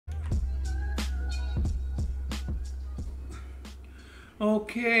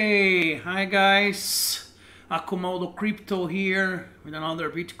Okay, hi guys, Akumaldo Crypto here with another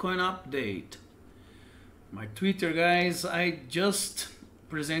Bitcoin update. My Twitter guys, I just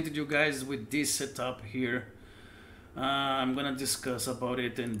presented you guys with this setup here. I'm gonna discuss about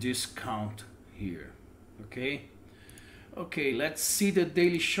it and discount here. Okay, let's see the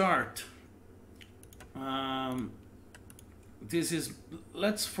daily chart.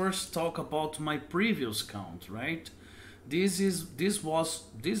 Let's first talk about my previous count, right? This is an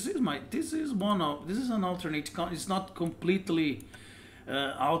alternate count. It's not completely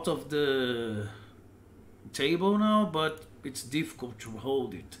out of the table now, but it's difficult to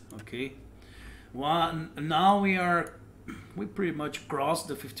hold it. Okay, now we pretty much crossed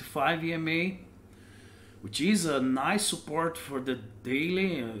the 55 EMA, which is a nice support for the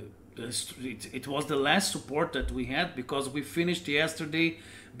daily. It was the last support that we had because we finished yesterday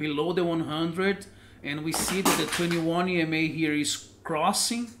below the 100, and we see that the 21 EMA here is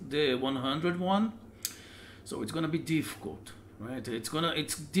crossing the 100 one, so it's gonna be difficult, right?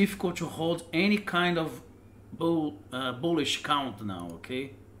 It's difficult to hold any kind of bullish count now.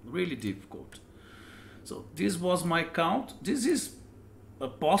 Okay, really difficult. So this was my count. This is a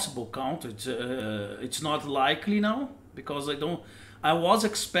possible count. It's not likely now because I was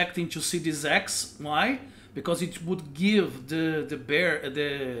expecting to see this X. Why? Because it would give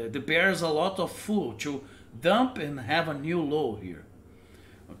the bears a lot of fuel to dump and have a new low here.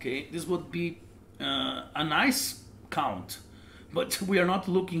 Okay, this would be a nice count, but we are not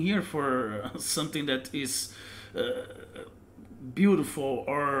looking here for something that is beautiful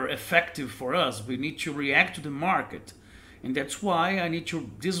or effective for us. We need to react to the market, and that's why I need to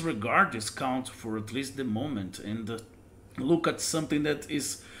disregard this count for at least the moment and look at something that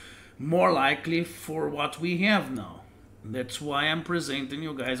is more likely for what we have now. That's why I'm presenting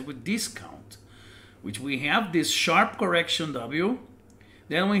you guys with this count, which we have this sharp correction W,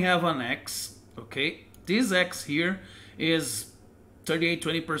 then we have an X. Okay, this X here is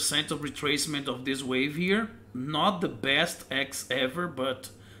 38-20% of retracement of this wave here. Not the best X ever, but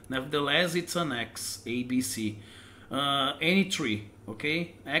nevertheless it's an X, ABC. Any tree,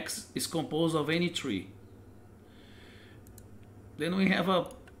 okay? X is composed of any tree. Then we have a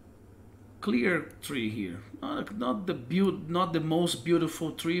clear tree here. Not the most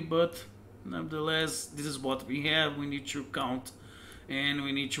beautiful tree, but nevertheless this is what we have. We need to count and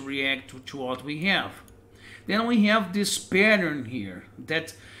we need to react to what we have. Then we have this pattern here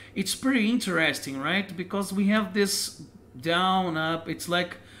that it's pretty interesting, right? Because we have this down up. It's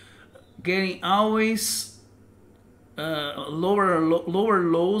like getting always lower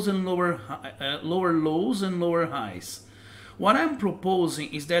lows and lower lows and lower highs. What I'm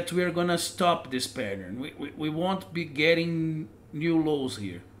proposing is that we are gonna stop this pattern. We won't be getting new lows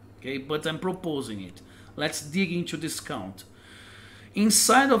here, okay? But I'm proposing it. Let's dig into this count.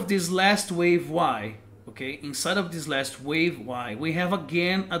 Inside of this last wave Y, okay? Inside of this last wave Y, we have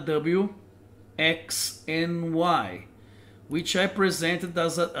again a W, X, and Y, which I presented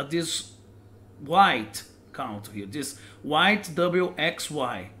as this white count here. This white W, X,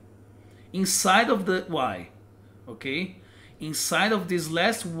 Y. Inside of the Y, okay? Inside of this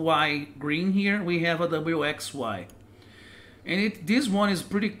last Y green here, we have a WXY. And this one is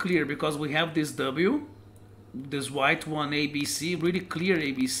pretty clear because we have this W, this white one ABC, really clear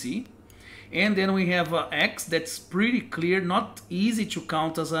ABC. And then we have a X that's pretty clear, not easy to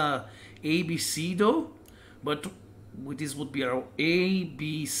count as a ABC though, but this would be our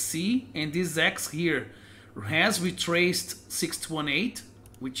ABC. And this X here has retraced 618,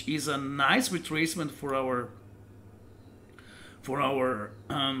 which is a nice retracement for our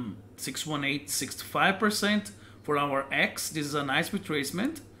 618, 65%. For our X, this is a nice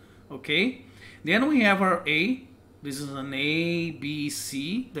retracement. Okay, then we have our A. This is an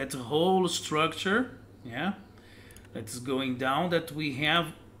ABC, that whole structure, yeah, that is going down, that we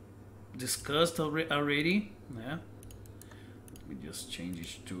have discussed already. Yeah, let me just change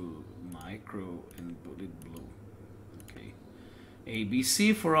it to micro and put it blue. Okay,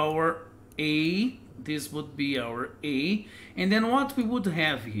 ABC for our A. This would be our A, and then what we would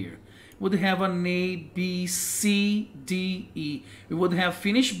have here? Would have an A, B, C, D, E. We would have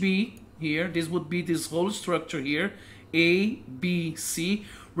finish B here. This would be this whole structure here, A, B, C.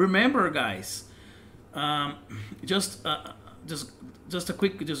 Remember, guys, just a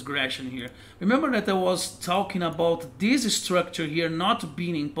quick digression here. Remember that I was talking about this structure here not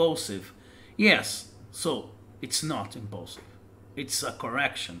being impulsive. Yes, so it's not impulsive. It's a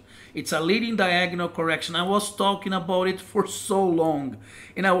correction. It's a leading diagonal correction. I was talking about it for so long,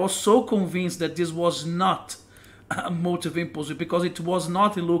 and I was so convinced that this was not a motive impulsive because it was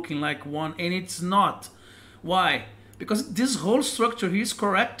not looking like one, and it's not. Why? because this whole structure here is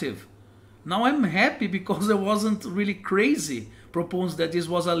corrective. Now I'm happy because I wasn't really crazy proposing that this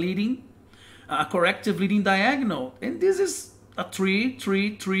was a corrective leading diagonal, and this is a 3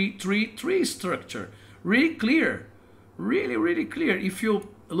 3 3 3 3 structure. Really clear, really clear. If you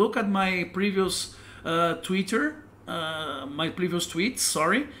look at my previous my previous tweets,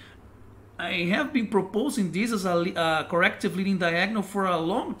 sorry, I have been proposing this as a corrective leading diagonal for a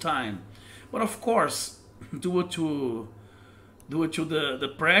long time, but of course, due to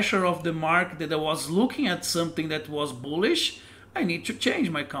the pressure of the market that I was looking at something that was bullish, I need to change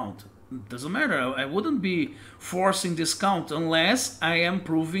my count. Doesn't matter. I wouldn't be forcing this count unless I am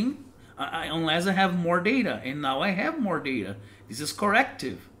proving, unless I have more data. And now I have more data. This is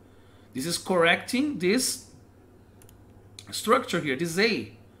corrective. This is correcting this structure here, this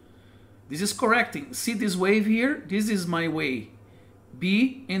A. This is correcting. See this wave here? This is my way.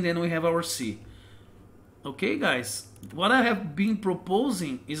 B, and then we have our C. Okay, guys. What I have been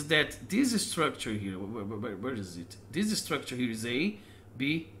proposing is that this structure here, where is it? This structure here is A,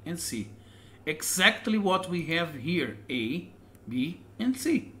 B, and C. Exactly what we have here, A, B, and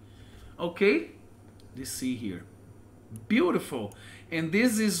C. Okay? This C here. Beautiful. And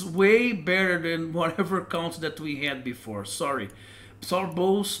this is way better than whatever count that we had before. Sorry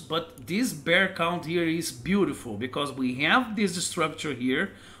both, but this bear count here is beautiful because we have this structure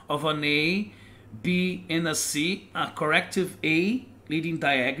here of an A, B, and a C, a corrective A leading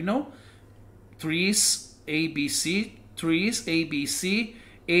diagonal, threes ABC, threes ABC,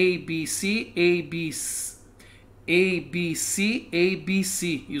 ABC, ABC, ABC,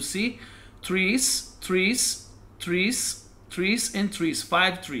 ABC. You see, threes, threes, threes, threes, and threes,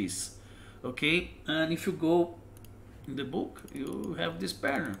 5 threes. Okay, and if you go in the book, you have this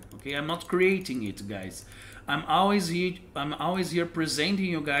pattern. Okay, I'm not creating it, guys. I'm always here presenting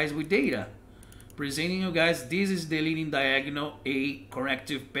you guys with data. Presenting you guys, this is the leading diagonal A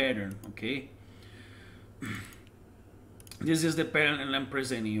corrective pattern. Okay, this is the pattern and I'm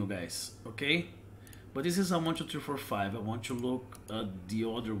presenting you guys. Okay, but this is a 1 2 3 4 5. I want to look at the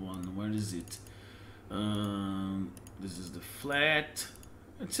other one. Where is it? This is the flat.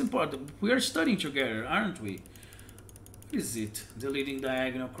 It's important. We are studying together, aren't we? Is it the leading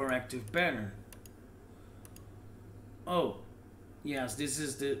diagonal corrective pattern? Oh, yes, this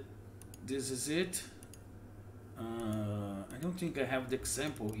is it. I don't think I have the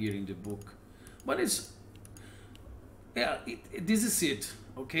example here in the book, but it's, yeah, this is it.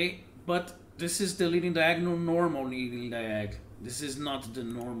 Okay, but this is the leading diagonal, normal leading diagonal. This is not the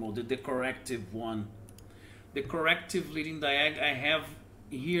normal, the corrective one. The corrective leading diagonal I have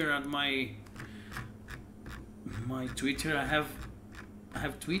here on my Twitter. I have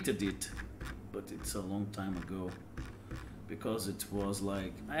tweeted it, but it's a long time ago because it was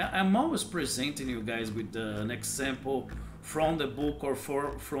like I'm always presenting you guys with an example from the book or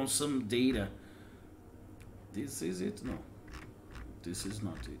from some data. This is it? No, this is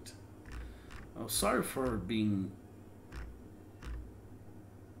not it. Oh, sorry for being.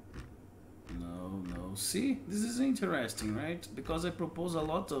 No. See, this is interesting, right? Because I propose a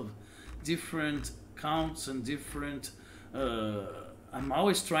lot of different counts and different. I'm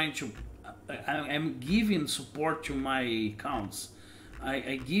always trying to. I'm giving support to my counts.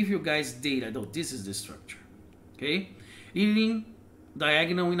 I give you guys data. Though this is the structure. Okay, leading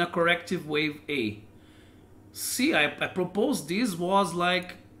diagonal in a corrective wave A. See, I proposed this was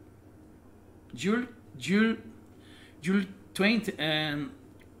like July 20 and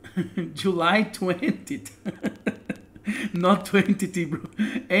July 20th. Not 20th, bro.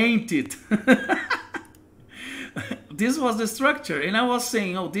 Ain't it? This was the structure, and I was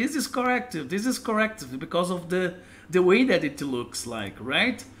saying, oh, this is corrective because of the way that it looks like,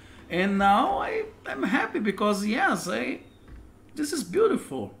 right? And now I'm happy because yes, this is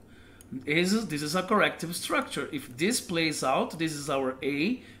beautiful. This is a corrective structure. If this plays out, this is our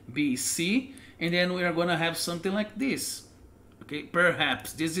A, B, C, and then we are gonna have something like this. Okay,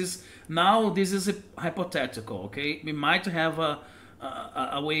 perhaps this is a hypothetical. Okay, we might have a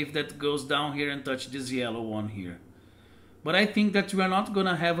wave that goes down here and touch this yellow one here, but I think that we are not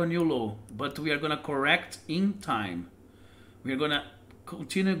gonna have a new low, but we are gonna correct in time. We are gonna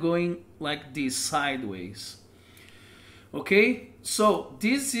continue going like this sideways. Okay, so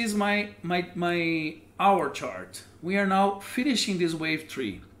this is my hour chart. We are now finishing this wave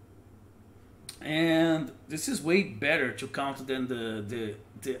 3. And this is way better to count than the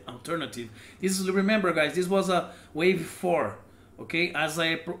alternative. This is, remember guys, this was a wave 4, okay, as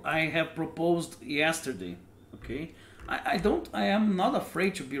I have proposed yesterday. Okay, I am not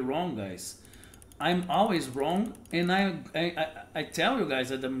afraid to be wrong, guys. I'm always wrong, and I tell you guys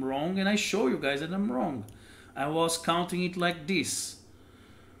that I'm wrong, and I show you guys that I'm wrong. I was counting it like this.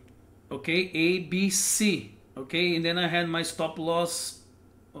 Okay, A, B, C. Okay, and then I had my stop loss.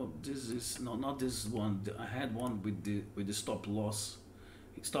 Oh, this is no, not this one. I had one with the stop loss.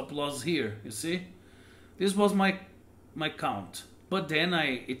 Stop loss here. You see, this was my count. But then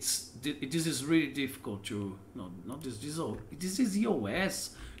this is really difficult to not this. This is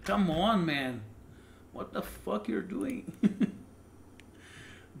EOS. Come on, man. What the fuck you're doing?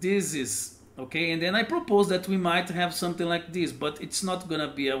 This is okay, and then I propose that we might have something like this, but it's not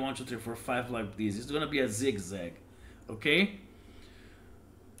gonna be a 1, 2, 3, 4, 5 like this. It's gonna be a zigzag. Okay.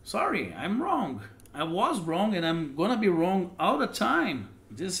 Sorry, I'm wrong. I was wrong, and I'm gonna be wrong all the time.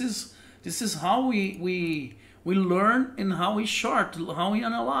 This is how we learn and how we short, how we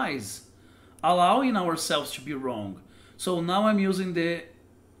analyze, allowing ourselves to be wrong. So now I'm using the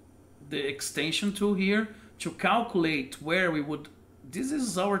extension tool here to calculate where we would. This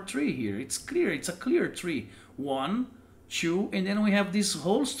is our tree here. It's clear. It's a clear tree. 1, 2, and then we have this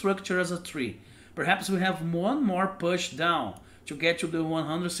whole structure as a tree. Perhaps we have one more push down to get to the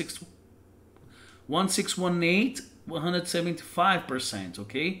 1618, 175%.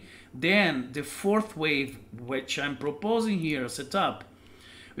 Okay. Then the fourth wave, which I'm proposing here, set up,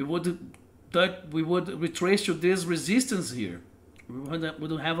 we would retrace to this resistance here. We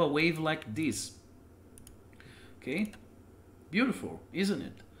would have a wave like this. Okay. Beautiful, isn't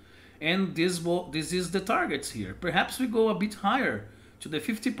it? And this is the targets here. Perhaps we go a bit higher to the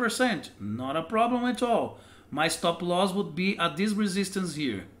 50%. Not a problem at all. My stop loss would be at this resistance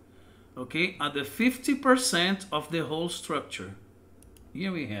here. Okay, at the 50% of the whole structure.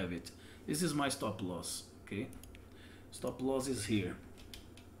 Here we have it. This is my stop loss. Okay, stop loss is here,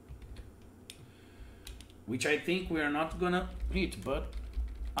 which I think we are not gonna hit, but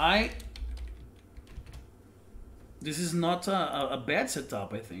this is not a bad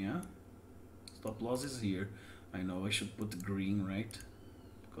setup, I think, huh? Stop loss is here. I know I should put green, right?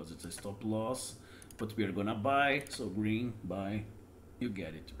 Because it's a stop loss, but we are gonna buy, so green, buy. You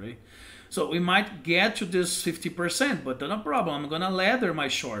get it, right? So we might get to this 50%, but no problem. I'm gonna ladder my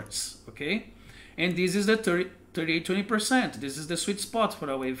shorts, okay? And this is the 38-20%. This is the sweet spot for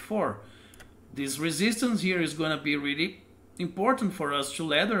a wave 4. This resistance here is gonna be really important for us to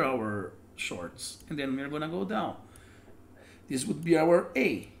ladder our shorts, and then we're gonna go down. This would be our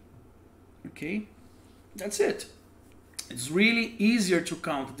A. Okay, that's it. It's really easier to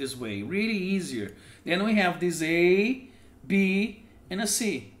count this way, really easier. Then we have this A, B, and a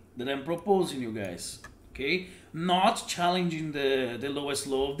C that I'm proposing you guys. Okay, not challenging the lowest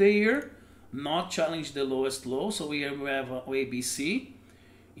low of the year, not challenge the lowest low. So we have a ABC.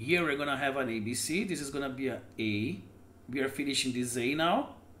 Here we're gonna have an ABC. This is gonna be a A. We are finishing this A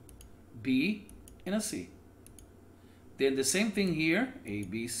now, B, and a C. Then the same thing here, A,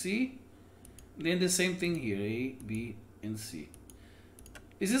 B, C. Then the same thing here, A, B, and C.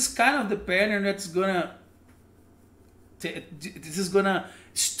 This is kind of the pattern that's gonna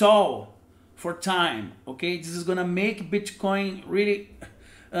stall for time. Okay, this is gonna make Bitcoin really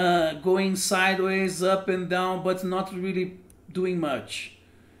going sideways, up and down, but not really doing much.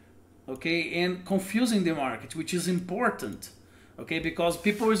 Okay, and confusing the market, which is important. Okay, because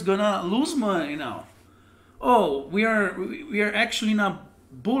people is gonna lose money now. Oh, we are actually in a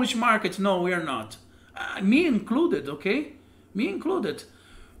bullish market. No, we are not. Me included. Okay, me included.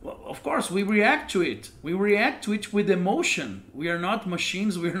 Well, of course, we react to it. We react to it with emotion. We are not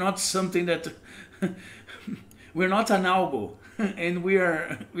machines. We are not something that we're not an algo, and we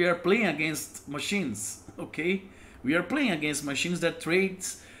are playing against machines. Okay, we are playing against machines that trade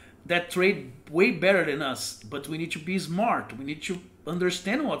way better than us. But we need to be smart. We need to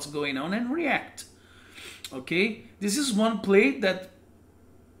understand what's going on and react. Okay, this is one play that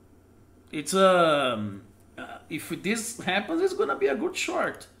it's if this happens, it's gonna be a good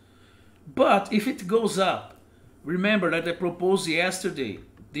short. But if it goes up, remember that I proposed yesterday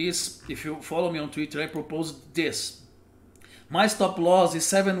this. If you follow me on Twitter, I proposed this. My stop loss is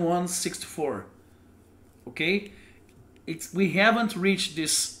 7164. Okay, we haven't reached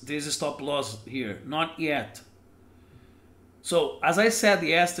this stop loss here, not yet. So as I said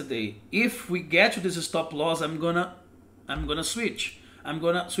yesterday, if we get to this stop loss, I'm gonna switch. I'm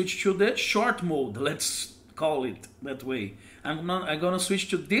gonna switch to the short mode. Let's call it that way. I'm gonna switch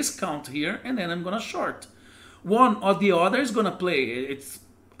to discount here, and then I'm gonna short. One or the other is gonna play.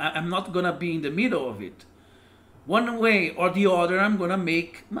 I'm not gonna be in the middle of it. One way or the other, I'm gonna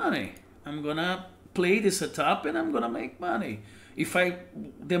make money. I'm gonna play the setup, and I'm gonna make money. If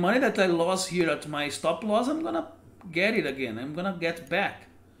the money that I lost here at my stop loss, I'm gonna get it again. I'm gonna get back.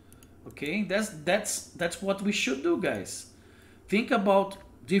 Okay, that's what we should do, guys. Think about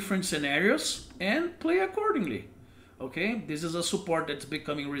different scenarios and play accordingly. Okay, this is a support that's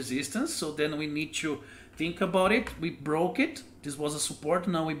becoming resistance, so then we need to think about it. We broke it. This was a support,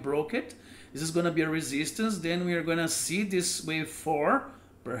 now we broke it. This is going to be a resistance. Then we are going to see this wave 4,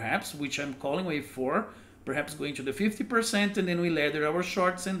 perhaps, which I'm calling wave 4, perhaps going to the 50%, and then we ladder our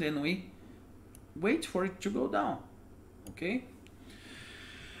shorts, and then we wait for it to go down. Okay.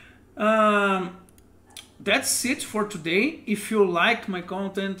 That's it for today. If you like my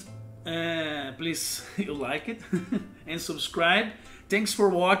content, please you like it and subscribe. Thanks for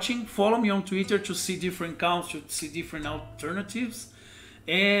watching. Follow me on Twitter to see different counts, to see different alternatives.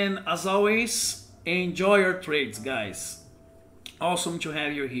 And as always, enjoy your trades, guys. Awesome to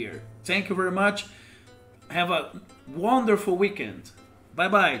have you here. Thank you very much. Have a wonderful weekend. Bye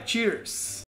bye. Cheers.